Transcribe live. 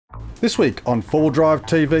This week on 4Drive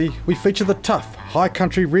TV, we feature the tough, high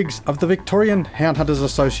country rigs of the Victorian Hound Hunters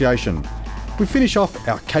Association. We finish off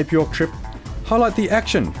our Cape York trip, highlight the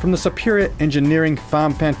action from the Superior Engineering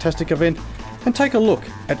FarmFantastic event, and take a look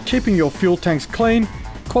at keeping your fuel tanks clean,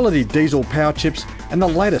 quality diesel power chips, and the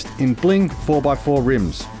latest in bling 4x4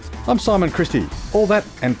 rims. I'm Simon Christie. All that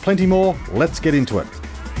and plenty more, let's get into it.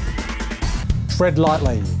 Tread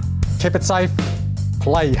lightly, keep it safe,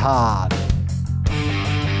 play hard.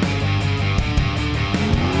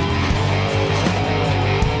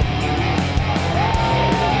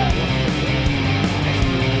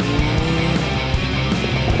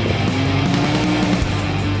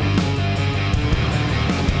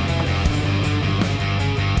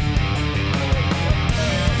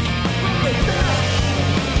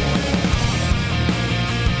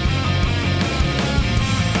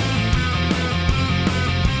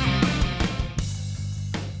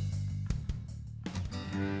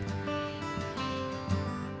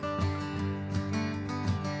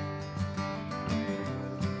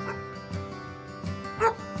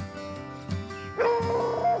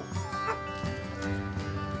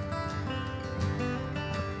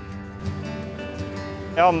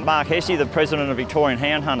 I'm Mark Hesse, the President of Victorian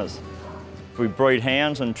Hound Hunters. We breed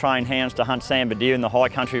hounds and train hounds to hunt sambar deer in the high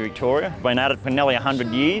country of Victoria. We've been at it for nearly 100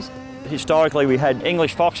 years. Historically we had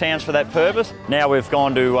English foxhounds for that purpose. Now we've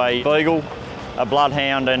gone to a beagle, a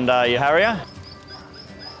bloodhound and a harrier.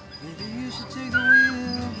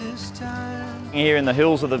 Here in the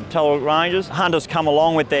hills of the Tallowark Ranges, hunters come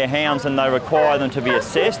along with their hounds and they require them to be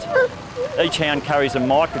assessed. Each hound carries a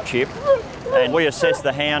microchip, and we assess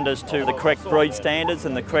the hound as to the correct breed standards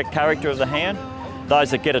and the correct character of the hound.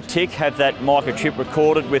 Those that get a tick have that microchip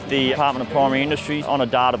recorded with the Department of Primary Industries on a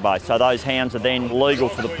database, so those hounds are then legal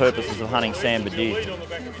for the purposes of hunting sambar deer.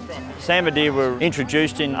 Sambar deer were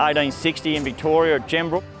introduced in 1860 in Victoria at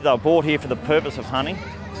Gembrook. They were brought here for the purpose of hunting.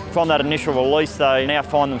 From that initial release, they now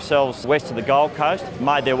find themselves west of the Gold Coast,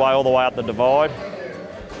 made their way all the way up the Divide.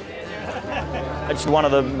 It's one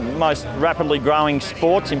of the most rapidly growing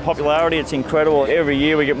sports in popularity. It's incredible. Every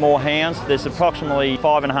year we get more hounds. There's approximately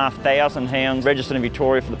 5,500 hounds registered in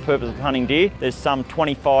Victoria for the purpose of hunting deer. There's some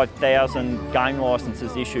 25,000 game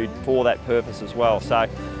licences issued for that purpose as well. So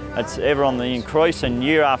it's ever on the increase, and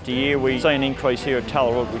year after year we see an increase here at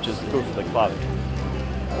Tallowark, which is good for the club.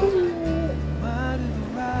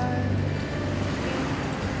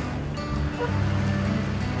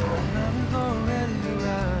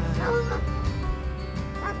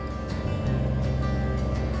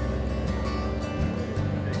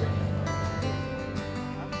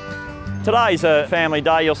 Today's a family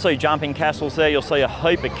day. You'll see jumping castles there, you'll see a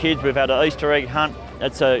heap of kids. We've had an Easter egg hunt.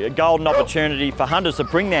 It's a golden opportunity for hunters to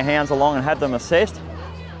bring their hounds along and have them assessed.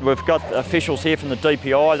 We've got officials here from the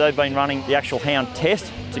DPI. They've been running the actual hound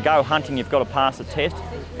test. To go hunting, you've got to pass a test,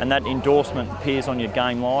 and that endorsement appears on your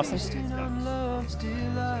game licence.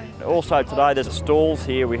 Also today there's stalls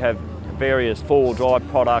here. We have various four-wheel drive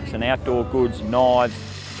products and outdoor goods, knives,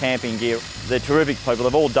 camping gear. They're terrific people.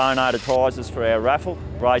 They've all donated prizes for our raffle.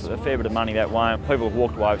 Raised a fair bit of money that way. People have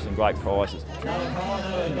walked away with some great prizes.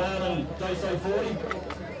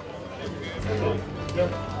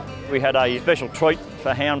 We had a special treat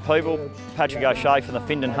for hound people. Patrick O'Shea from the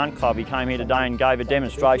Findon Hunt Club, he came here today and gave a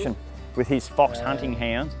demonstration with his fox hunting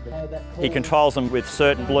hounds. He controls them with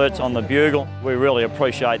certain blurts on the bugle. We really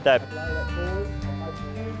appreciate that.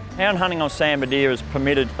 Hound hunting on sambar deer is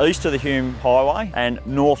permitted east of the Hume Highway and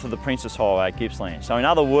north of the Princess Highway at Gippsland. So in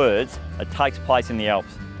other words, it takes place in the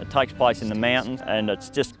Alps. It takes place in the mountains, and it's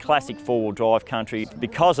just classic four-wheel drive country.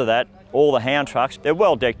 Because of that, all the hound trucks, they're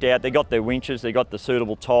well decked out. They've got their winches, they've got the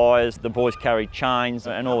suitable tyres, the boys carry chains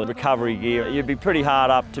and all the recovery gear. You'd be pretty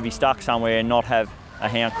hard up to be stuck somewhere and not have a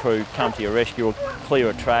hound crew come to your rescue or clear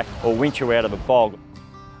a track or winch you out of a bog.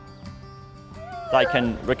 They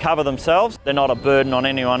can recover themselves. They're not a burden on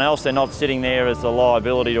anyone else. They're not sitting there as a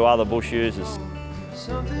liability to other bush users.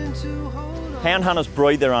 Hound hunters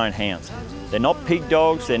breed their own hounds. They're not pig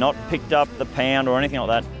dogs, they're not picked up the pound or anything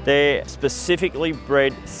like that. They're specifically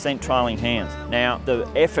bred scent trailing hounds. Now, the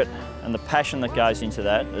effort and the passion that goes into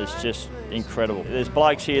that is just incredible. There's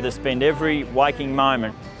blokes here that spend every waking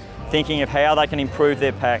moment thinking of how they can improve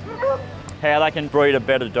their pack, how they can breed a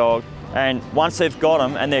better dog. And once they've got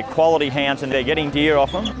them and they're quality hounds and they're getting deer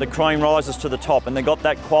off them, the cream rises to the top, and they've got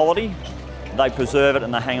that quality, they preserve it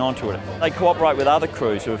and they hang on to it. They cooperate with other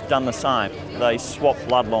crews who have done the same. They swap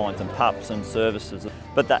bloodlines and pups and services.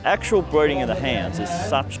 But the actual breeding of the hounds is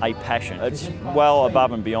such a passion. It's well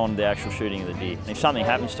above and beyond the actual shooting of the deer. If something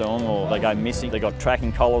happens to them or they go missing, they've got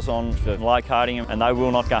tracking collars on for locating them, and they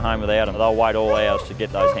will not go home without them. They'll wait all hours to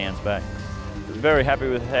get those hounds back. very happy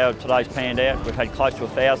with how today's panned out. We've had close to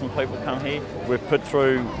 1,000 people come here. We've put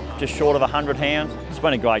through just short of 100 hounds. It's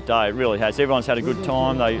been a great day, it really has. Everyone's had a good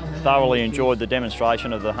time. They thoroughly enjoyed the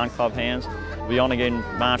demonstration of the Hunt Club hounds. We'll be on again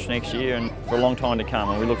March next year and for a long time to come,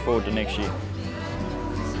 and we look forward to next year.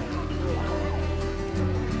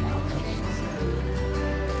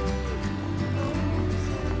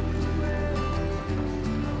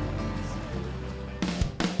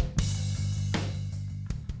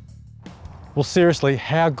 Well, seriously,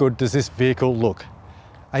 how good does this vehicle look?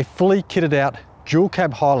 A fully kitted out dual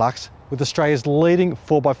cab Hilux with Australia's leading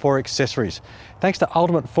 4x4 accessories. Thanks to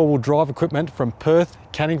ultimate four-wheel drive equipment from Perth,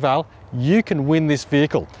 Canning Vale, you can win this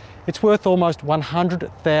vehicle. It's worth almost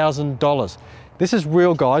 $100,000. This is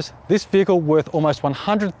real, guys. This vehicle worth almost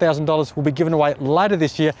 $100,000 will be given away later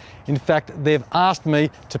this year. In fact, they've asked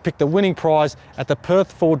me to pick the winning prize at the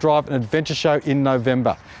Perth 4 Drive and Adventure Show in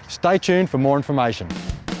November. Stay tuned for more information.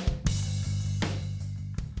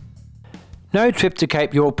 No trip to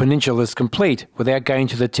Cape York Peninsula is complete without going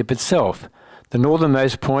to the tip itself, the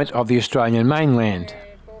northernmost point of the Australian mainland.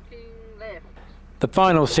 The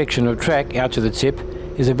final section of track out to the tip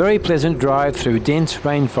is a very pleasant drive through dense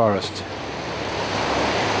rainforest.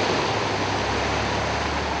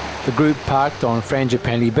 The group parked on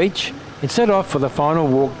Frangipani Beach and set off for the final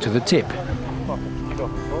walk to the tip.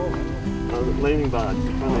 Leaning bar,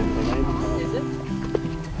 the front end of the leaning bar. Is it?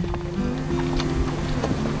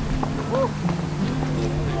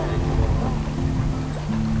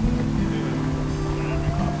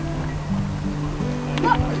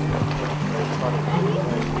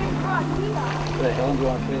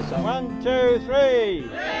 One, two, three!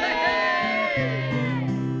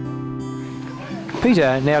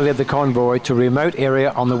 Peter now led the convoy to a remote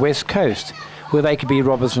area on the west coast where they could be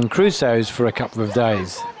Robinson Crusoes for a couple of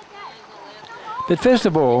days. But first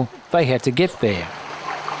of all, they had to get there.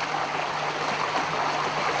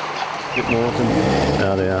 Bit more to,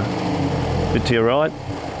 oh, they are. Bit to your right,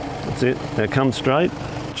 that's it. Now come straight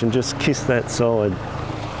and just kiss that side.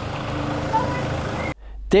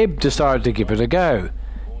 Deb decided to give it a go,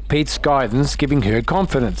 Pete's guidance giving her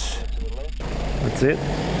confidence. That's it.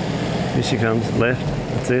 Here she comes, left.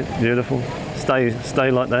 That's it, beautiful. Stay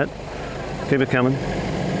like that. Keep it coming.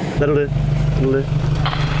 That'll do, that'll do.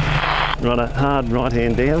 Right, hard right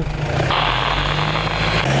hand down.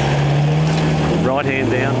 Right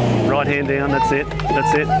hand down, that's it,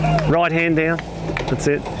 that's it. Right hand down, that's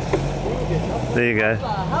it. There you go.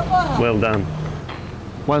 Well done.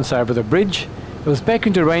 Once over the bridge, it was back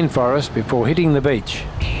into rainforest before hitting the beach.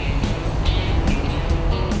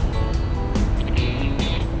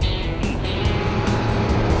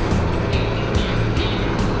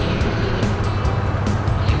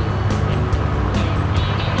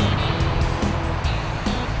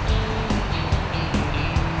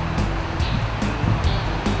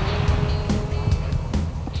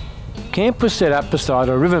 Camp was set up beside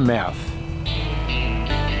a river mouth.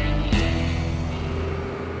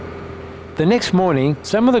 The next morning,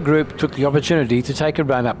 some of the group took the opportunity to take a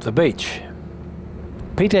run up the beach.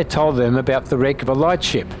 Peter told them about the wreck of a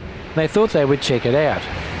lightship. They thought they would check it out.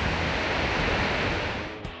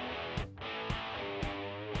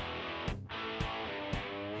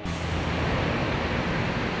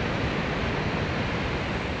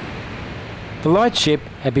 The lightship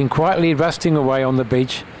had been quietly rusting away on the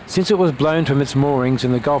beach since it was blown from its moorings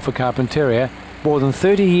in the Gulf of Carpentaria more than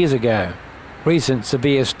 30 years ago. Recent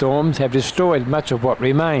severe storms have destroyed much of what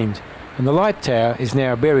remained, and the light tower is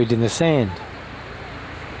now buried in the sand.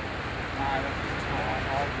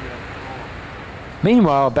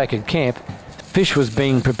 Meanwhile, back at camp, fish was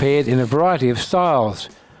being prepared in a variety of styles,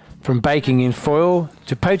 from baking in foil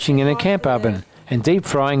to poaching in a camp oven and deep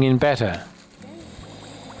frying in batter.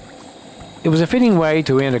 It was a fitting way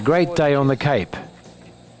to end a great day on the Cape.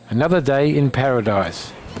 Another day in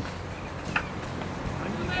paradise.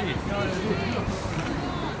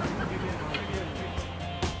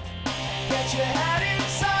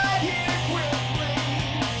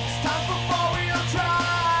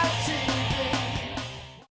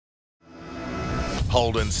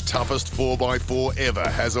 Holden's toughest 4x4 ever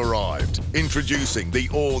has arrived. Introducing the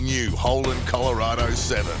all-new Holden Colorado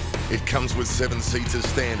 7. It comes with 7 seats as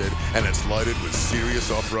standard and it's loaded with serious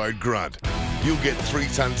off-road grunt. You'll get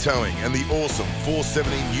 3-ton towing and the awesome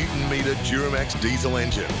 470 Newton-metre Duramax diesel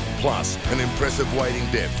engine, plus an impressive wading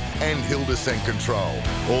depth and hill descent control,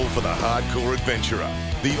 all for the hardcore adventurer.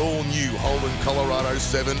 The all-new Holden Colorado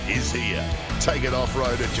 7 is here. Take it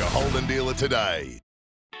off-road at your Holden dealer today.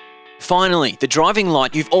 Finally, the driving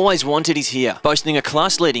light you've always wanted is here, boasting a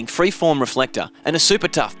class-leading freeform reflector and a super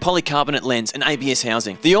tough polycarbonate lens and ABS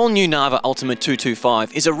housing. The all-new Nava Ultimate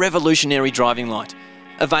 225 is a revolutionary driving light,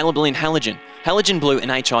 available in halogen, halogen blue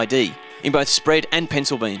and HID, in both spread and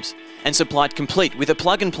pencil beams, and supplied complete with a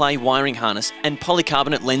plug-and-play wiring harness and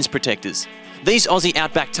polycarbonate lens protectors. These Aussie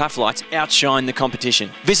Outback Tough Lights outshine the competition.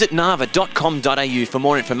 Visit nava.com.au for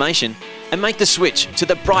more information and make the switch to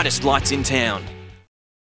the brightest lights in town.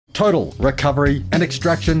 Total recovery and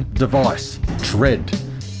extraction device, Tread.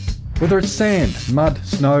 Whether it's sand, mud,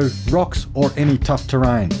 snow, rocks or any tough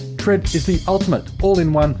terrain, Tread is the ultimate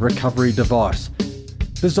all-in-one recovery device.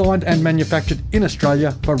 Designed and manufactured in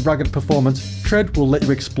Australia for rugged performance, Tread will let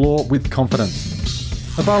you explore with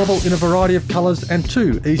confidence. Available in a variety of colours and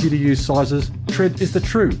 2 easy-to-use sizes, Tread is the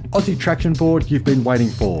true Aussie traction board you've been waiting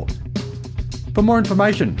for. For more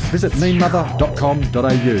information, visit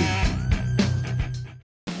meanmother.com.au.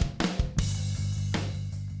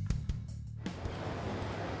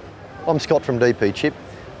 I'm Scott from DPChip.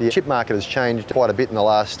 The chip market has changed quite a bit in the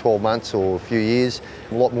last 12 months or a few years.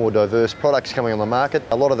 A lot more diverse products coming on the market.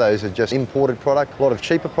 A lot of those are just imported product, a lot of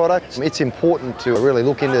cheaper products. It's important to really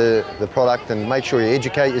look into the product and make sure you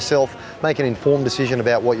educate yourself, make an informed decision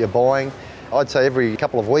about what you're buying. I'd say every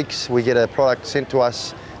couple of weeks we get a product sent to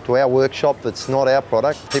us, to our workshop that's not our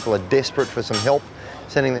product. People are desperate for some help,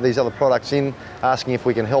 sending these other products in, asking if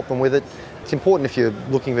we can help them with it. It's important if you're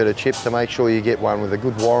looking at a chip to make sure you get one with a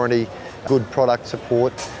good warranty, good product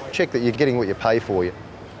support. Check that you're getting what you pay for.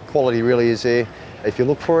 Quality really is there if you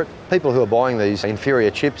look for it. People who are buying these inferior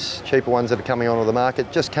chips, cheaper ones that are coming onto the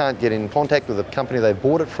market, just can't get in contact with the company they've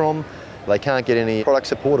bought it from. They can't get any product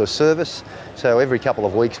support or service. So every couple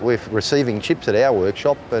of weeks we're receiving chips at our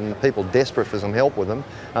workshop and people desperate for some help with them.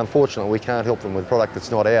 Unfortunately, we can't help them with product that's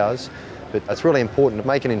not ours. But it's really important to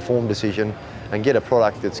make an informed decision and get a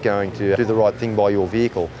product that's going to do the right thing by your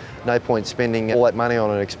vehicle. No point spending all that money on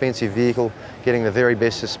an expensive vehicle, getting the very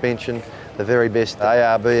best suspension, the very best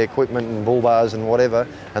ARB equipment and bull bars and whatever,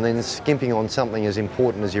 and then skimping on something as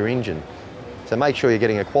important as your engine. So make sure you're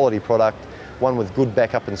getting a quality product, one with good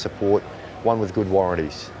backup and support, one with good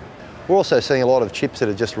warranties. We're also seeing a lot of chips that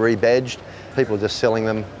are just rebadged. People are just selling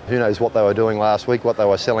them. Who knows what they were doing last week, what they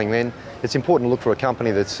were selling then. It's important to look for a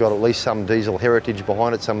company that's got at least some diesel heritage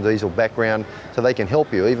behind it, some diesel background, so they can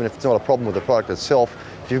help you, even if it's not a problem with the product itself.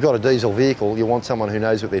 If you've got a diesel vehicle, you want someone who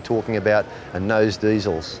knows what they're talking about and knows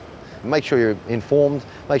diesels. Make sure you're informed,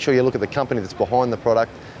 make sure you look at the company that's behind the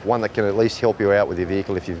product, one that can at least help you out with your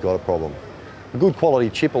vehicle if you've got a problem. A good quality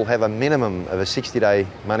chip will have a minimum of a 60-day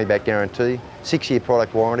money-back guarantee, 6-year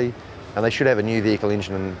product warranty, and they should have a new vehicle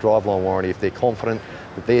engine and driveline warranty if they're confident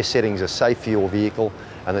that their settings are safe for your vehicle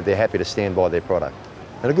and that they're happy to stand by their product.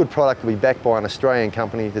 And a good product will be backed by an Australian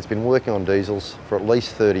company that's been working on diesels for at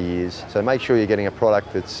least 30 years. So make sure you're getting a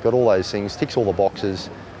product that's got all those things, ticks all the boxes,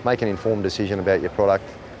 make an informed decision about your product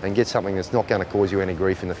and get something that's not going to cause you any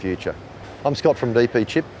grief in the future. I'm Scott from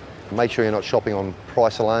DPChip. Make sure you're not shopping on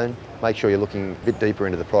price alone. Make sure you're looking a bit deeper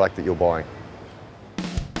into the product that you're buying.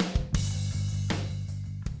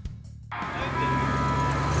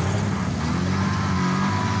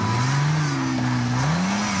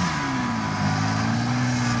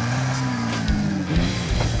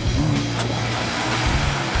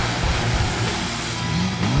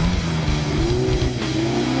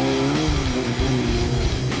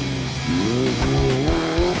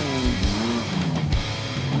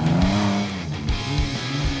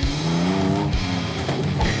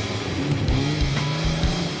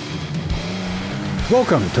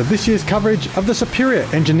 Welcome to this year's coverage of the Superior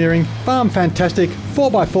Engineering FarmFantastic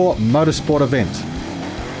 4x4 Motorsport event.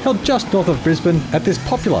 Held just north of Brisbane at this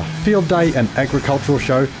popular field day and agricultural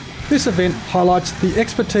show, this event highlights the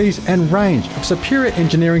expertise and range of Superior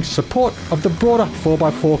Engineering's support of the broader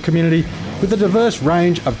 4x4 community with a diverse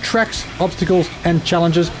range of tracks, obstacles and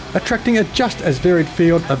challenges, attracting a just as varied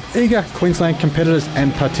field of eager Queensland competitors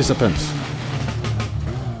and participants.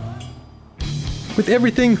 With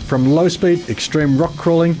everything from low-speed extreme rock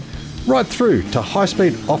crawling right through to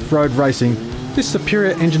high-speed off-road racing, this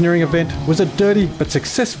Superior Engineering event was a dirty but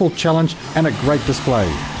successful challenge and a great display.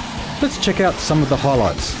 Let's check out some of the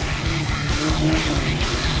highlights.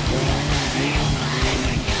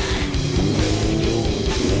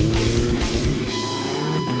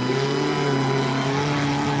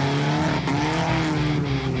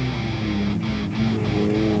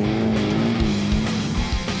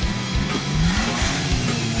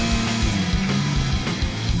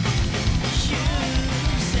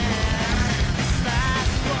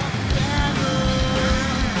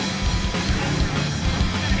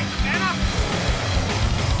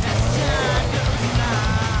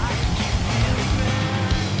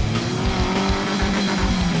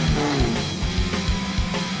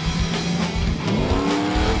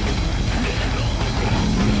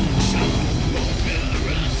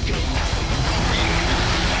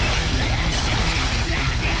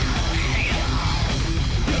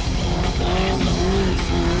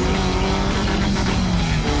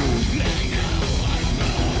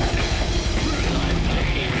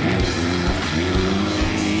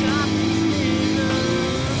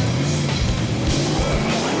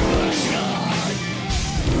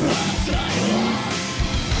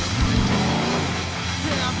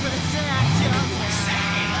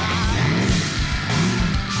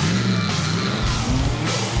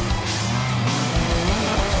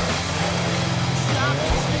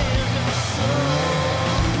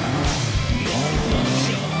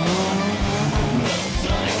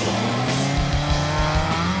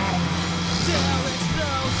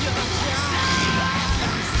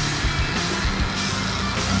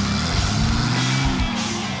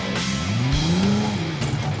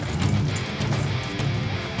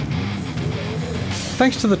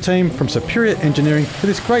 Thanks to the team from Superior Engineering for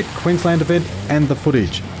this great Queensland event and the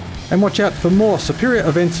footage. And watch out for more Superior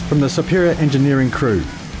events from the Superior Engineering crew.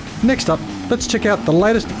 Next up, let's check out the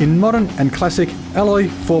latest in modern and classic alloy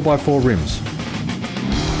 4x4 rims.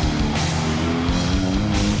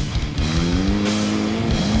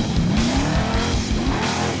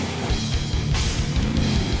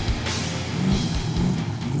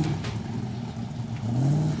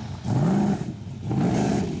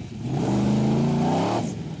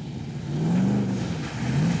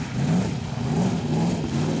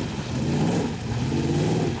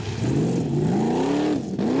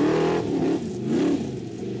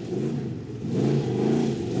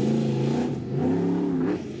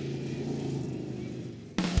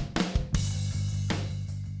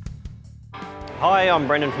 Hi, I'm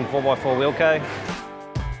Brendan from 4x4 WheelCo.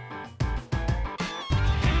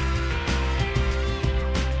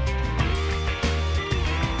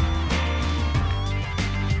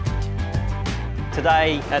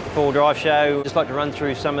 Today at the 4-Wheel Drive Show, I'd just like to run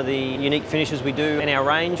through some of the unique finishes we do in our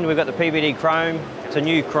range. We've got the PVD Chrome. It's a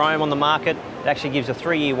new chrome on the market. It actually gives a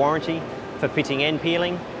 3-year warranty for pitting and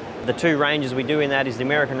peeling. The two ranges we do in that is the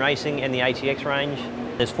American Racing and the ATX range.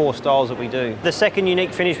 There's 4 styles that we do. The second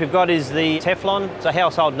unique finish we've got is the Teflon. It's a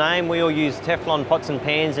household name. We all use Teflon pots and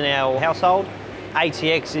pans in our household.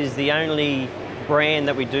 ATX is the only brand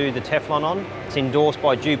that we do the Teflon on. It's endorsed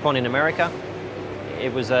by DuPont in America.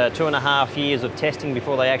 It was 2.5 years of testing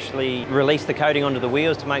before they actually released the coating onto the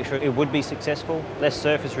wheels to make sure it would be successful. Less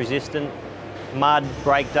surface resistant, mud,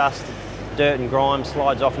 brake dust, dirt and grime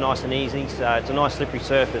slides off nice and easy. So it's a nice slippery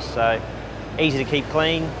surface, so easy to keep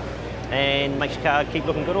clean and makes your car keep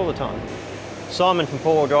looking good all the time. Simon from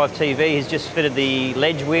 4-Wheel Drive TV has just fitted the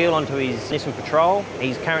ledge wheel onto his Nissan Patrol.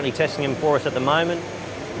 He's currently testing them for us at the moment.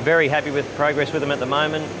 Very happy with the progress with them at the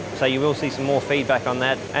moment, so you will see some more feedback on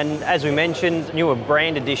that. And as we mentioned, newer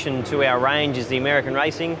brand addition to our range is the American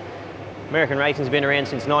Racing. American Racing's been around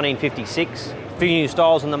since 1956. A few new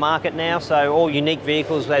styles on the market now, so all unique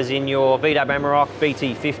vehicles as in your VW Amarok,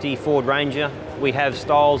 BT50, Ford Ranger. We have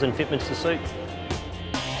styles and fitments to suit.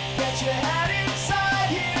 Get your head inside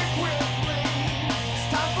here quickly. It's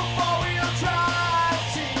time for 4-Wheel Drive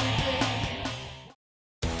TV.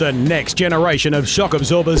 The next generation of shock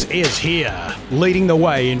absorbers is here. Leading the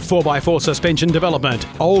way in 4x4 suspension development,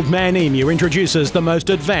 Old Man Emu introduces the most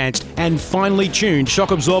advanced and finely tuned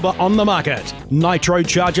shock absorber on the market. Nitro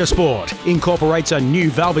Charger Sport incorporates a new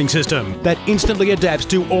valving system that instantly adapts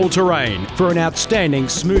to all terrain for an outstanding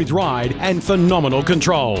smooth ride and phenomenal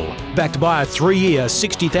control. Backed by a 3-year,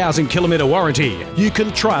 60,000 kilometre warranty, you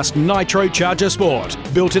can trust Nitro Charger Sport,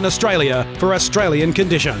 built in Australia for Australian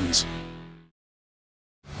conditions.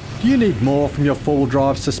 Do you need more from your 4-wheel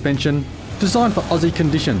drive suspension? Designed for Aussie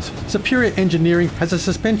conditions, Superior Engineering has a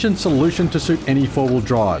suspension solution to suit any 4-wheel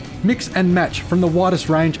drive. Mix and match from the widest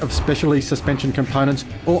range of specialty suspension components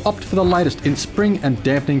or opt for the latest in spring and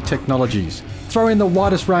dampening technologies. Throw in the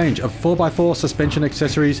widest range of 4x4 suspension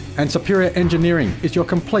accessories and Superior Engineering is your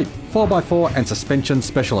complete 4x4 and suspension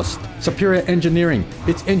specialist. Superior Engineering,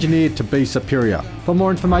 it's engineered to be superior. For more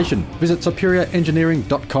information, visit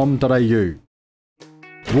superiorengineering.com.au.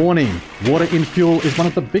 Warning, water in fuel is one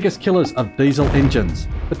of the biggest killers of diesel engines,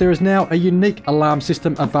 but there is now a unique alarm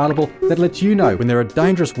system available that lets you know when there are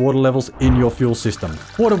dangerous water levels in your fuel system.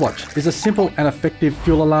 WaterWatch is a simple and effective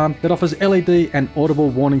fuel alarm that offers LED and audible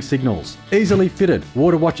warning signals. Easily fitted,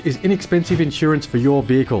 WaterWatch is inexpensive insurance for your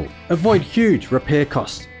vehicle. Avoid huge repair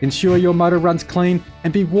costs, ensure your motor runs clean,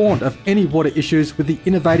 and be warned of any water issues with the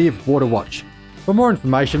innovative WaterWatch. For more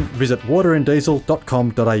information, visit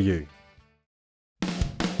wateranddiesel.com.au.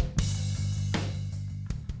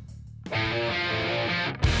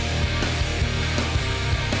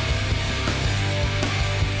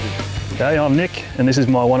 Hey, I'm Nick, and this is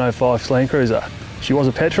my 105 Slant Cruiser. She was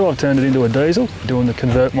a petrol, I've turned it into a diesel, doing the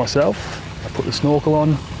convert myself. I put the snorkel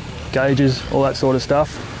on, gauges, all that sort of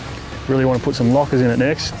stuff. Really want to put some lockers in it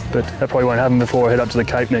next, but that probably won't happen before I head up to the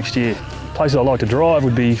Cape next year. Places I like to drive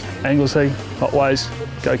would be Anglesey, Otways,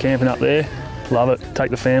 go camping up there. Love it,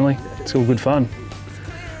 take the family, it's all good fun.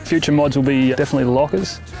 Future mods will be definitely the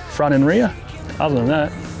lockers, front and rear. Other than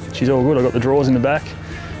that, she's all good. I've got the drawers in the back,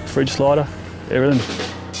 fridge slider, everything.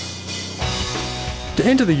 To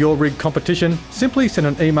enter the Your Rig competition, simply send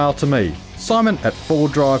an email to me, Simon at 4-Wheel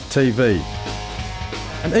Drive TV.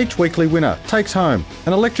 And each weekly winner takes home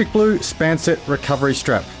an electric blue span set recovery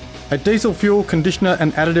strap, a diesel fuel conditioner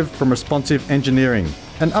and additive from Responsive Engineering,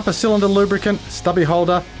 an upper cylinder lubricant, stubby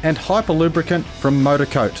holder and hyper lubricant from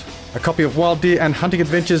Motorcoat, a copy of Wild Deer and Hunting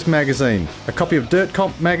Adventures magazine, a copy of Dirt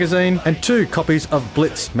Comp magazine and 2 copies of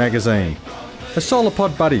Blitz magazine. A solar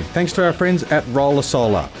pod buddy thanks to our friends at Roller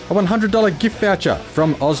Solar, a $100 gift voucher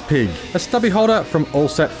from Ozpig, a stubby holder from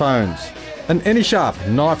Allsat Phones, an AnySharp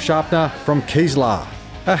knife sharpener from Keyslar,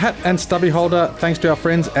 a hat and stubby holder thanks to our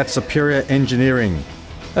friends at Superior Engineering,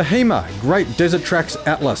 a HEMA Great Desert Tracks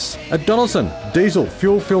Atlas, a Donaldson diesel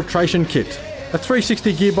fuel filtration kit, a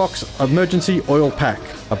 360 gearbox emergency oil pack,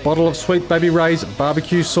 a bottle of Sweet Baby Ray's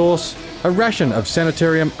barbecue sauce, a ration of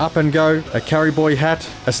Sanitarium Up and Go, a Carry Boy hat,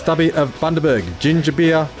 a stubby of Bundaberg ginger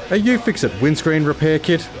beer, a U-Fix-It windscreen repair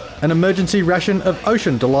kit, an emergency ration of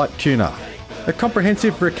Ocean Delight tuna, a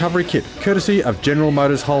comprehensive recovery kit courtesy of General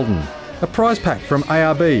Motors Holden, a prize pack from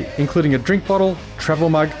ARB including a drink bottle, travel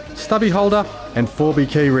mug, stubby holder and 4B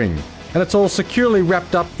key ring. And it's all securely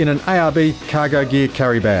wrapped up in an ARB cargo gear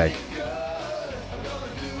carry bag.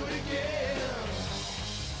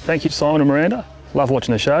 Thank you, Simon and Miranda. Love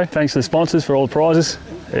watching the show. Thanks to the sponsors for all the prizes.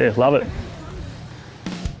 Yeah, love it.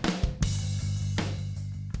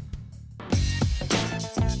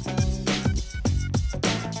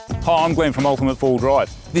 Hi, I'm Glenn from Ultimate Full Drive.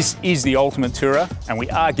 This is the Ultimate Tourer and we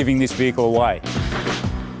are giving this vehicle away.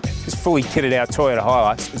 This fully kitted out Toyota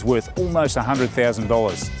Hilux is worth almost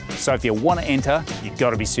 $100,000. So if you want to enter, you've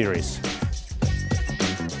got to be serious.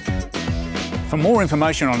 For more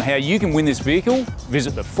information on how you can win this vehicle,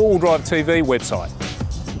 visit the 4 Wheel Drive TV website.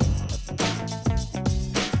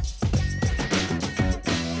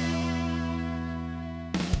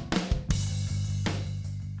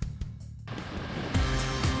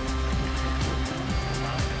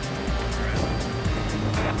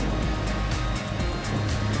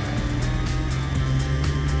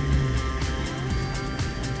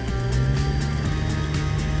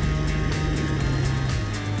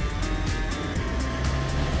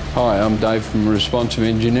 Hi, I'm Dave from Responsive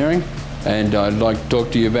Engineering and I'd like to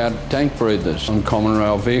talk to you about tank breathers on common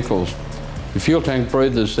rail vehicles. The fuel tank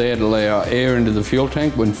breathers there to allow air into the fuel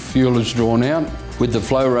tank when fuel is drawn out. With the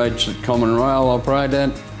flow rates that common rail operate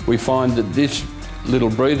at, we find that this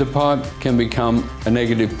little breather pipe can become a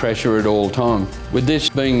negative pressure at all time. With this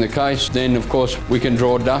being the case, then of course we can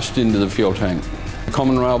draw dust into the fuel tank.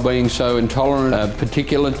 Common rail being so intolerant of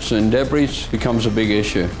particulates and debris becomes a big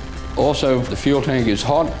issue. Also, if the fuel tank is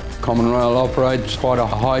hot, common rail operates quite a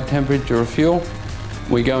high temperature of fuel.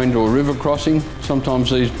 We go into a river crossing. Sometimes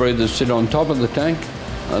these breathers sit on top of the tank,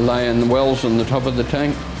 lay in the wells on the top of the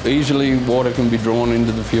tank. Easily water can be drawn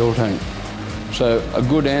into the fuel tank. So a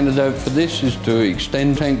good antidote for this is to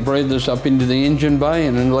extend tank breathers up into the engine bay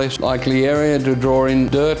in a less likely area to draw in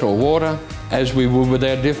dirt or water, as we would with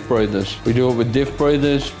our diff breathers. We do it with diff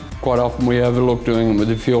breathers. Quite often we overlook doing it with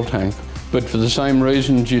the fuel tank. But for the same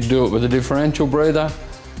reasons you do it with a differential breather,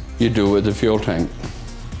 you do it with the fuel tank.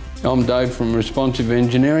 I'm Dave from Responsive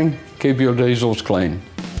Engineering. Keep your diesels clean.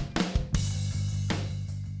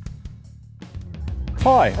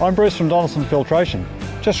 Hi, I'm Bruce from Donaldson Filtration.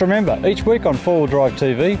 Just remember, each week on 4 Wheel Drive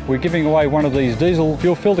TV, we're giving away one of these diesel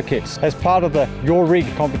fuel filter kits as part of the Your Rig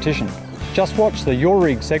competition. Just watch the Your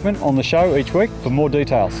Rig segment on the show each week for more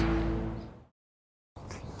details.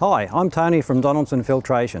 Hi, I'm Tony from Donaldson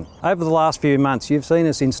Filtration. Over the last few months you've seen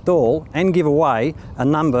us install and give away a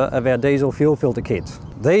number of our diesel fuel filter kits.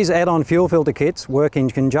 These add-on fuel filter kits work in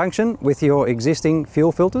conjunction with your existing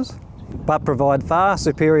fuel filters but provide far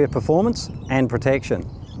superior performance and protection.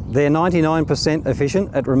 They're 99%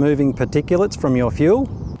 efficient at removing particulates from your fuel.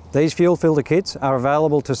 These fuel filter kits are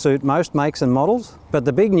available to suit most makes and models, but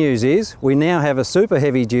the big news is we now have a super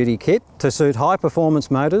heavy duty kit to suit high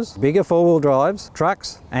performance motors, bigger 4-wheel drives,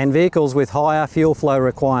 trucks and vehicles with higher fuel flow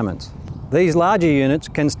requirements. These larger units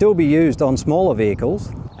can still be used on smaller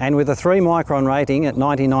vehicles, and with a 3 micron rating at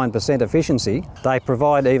 99% efficiency, they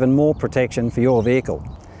provide even more protection for your vehicle.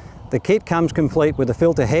 The kit comes complete with a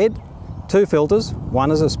filter head, 2 filters,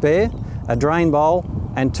 one as a spare, a drain bowl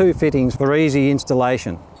and 2 fittings for easy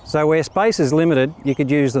installation. So where space is limited, you could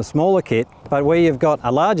use the smaller kit, but where you've got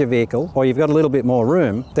a larger vehicle or you've got a little bit more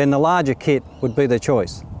room, then the larger kit would be the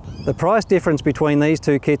choice. The price difference between these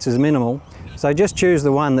 2 kits is minimal, so just choose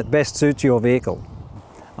the one that best suits your vehicle.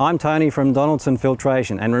 I'm Tony from Donaldson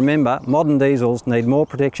Filtration, and remember, modern diesels need more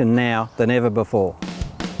protection now than ever before.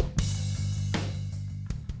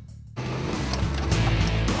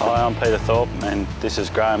 Hi, I'm Peter Thorpe and this is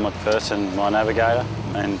Graham McPherson, my navigator,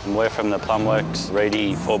 and we're from the Plumworks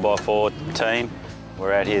Reedy 4x4 team.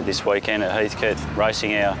 We're out here this weekend at Heathcote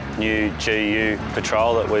racing our new GU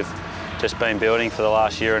Patrol that we've just been building for the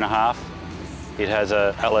last 1.5 years. It has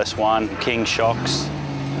a LS1 King shocks,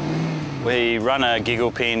 We run a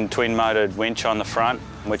giggle pin twin motored winch on the front,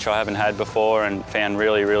 which I haven't had before and found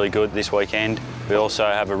really, really good this weekend. We also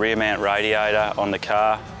have a rear mount radiator on the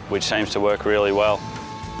car, which seems to work really well.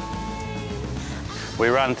 We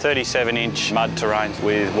run 37-inch mud terrain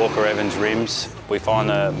with Walker Evans rims. We find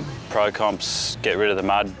the Pro Comps get rid of the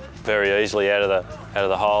mud very easily out of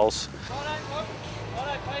the holes.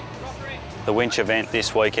 The winch event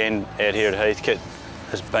this weekend out here at Heathcote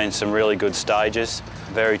has been some really good stages.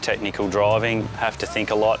 Very technical driving, have to think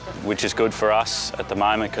a lot, which is good for us at the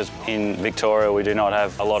moment because in Victoria we do not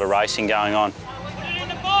have a lot of racing going on.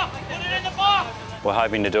 We're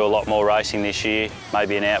hoping to do a lot more racing this year,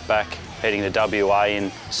 maybe an Outback, heading to WA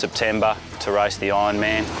in September to race the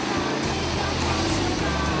Ironman.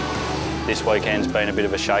 This weekend's been a bit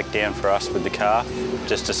of a shakedown for us with the car,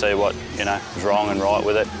 just to see what, is wrong and right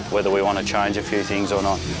with it, whether we want to change a few things or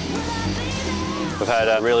not. We've had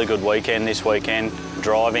a really good weekend this weekend,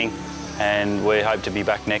 driving, and we hope to be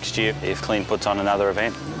back next year if Clint puts on another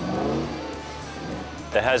event.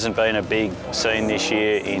 There hasn't been a big scene this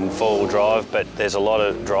year in four-wheel drive, but there's a lot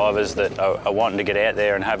of drivers that are wanting to get out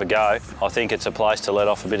there and have a go. I think it's a place to let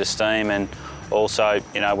off a bit of steam, and also,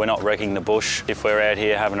 we're not wrecking the bush if we're out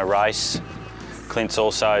here having a race. Clint's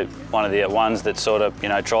also one of the ones that sort of,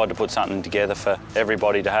 tried to put something together for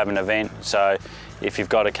everybody to have an event. So if you've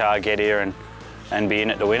got a car, get here and be in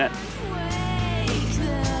it to win it.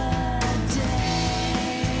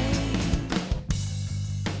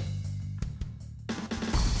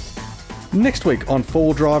 Next week on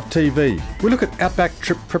 4 Drive TV, we look at Outback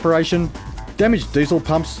trip preparation, damaged diesel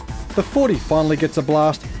pumps, the 40 finally gets a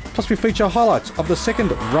blast, plus we feature highlights of the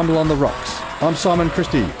second Rumble on the Rocks. I'm Simon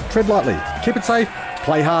Christie. Tread lightly, keep it safe,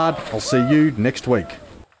 play hard. I'll see you next week.